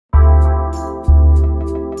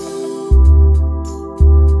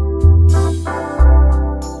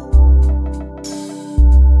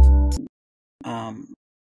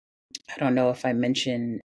don't know if I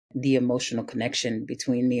mentioned the emotional connection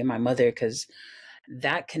between me and my mother, because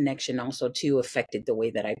that connection also too affected the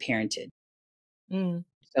way that I parented. Mm.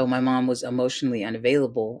 So my mom was emotionally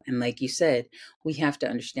unavailable. And like you said, we have to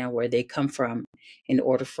understand where they come from in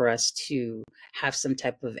order for us to have some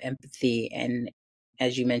type of empathy. And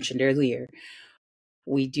as you mentioned earlier,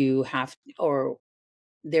 we do have, or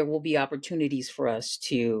there will be opportunities for us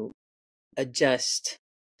to adjust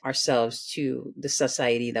ourselves to the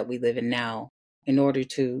society that we live in now in order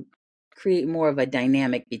to create more of a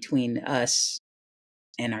dynamic between us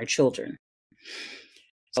and our children.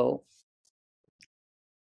 So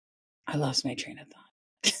I lost my train of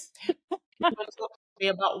thought. You want to talk to me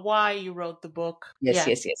about why you wrote the book? Yes, Yeah,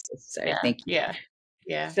 yes, yes, yes. Sorry, yeah, thank you. yeah,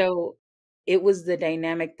 yeah. So it was the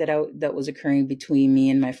dynamic that was occurring between me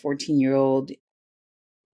and my 14-year-old,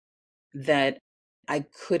 that I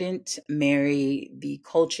couldn't marry the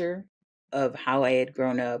culture of how I had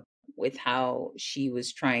grown up with how she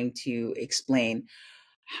was trying to explain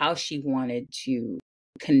how she wanted to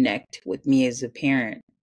connect with me as a parent.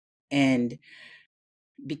 And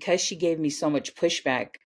because she gave me so much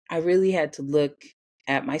pushback, I really had to look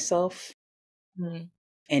at myself Mm.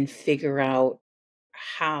 and figure out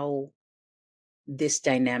how this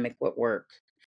dynamic would work.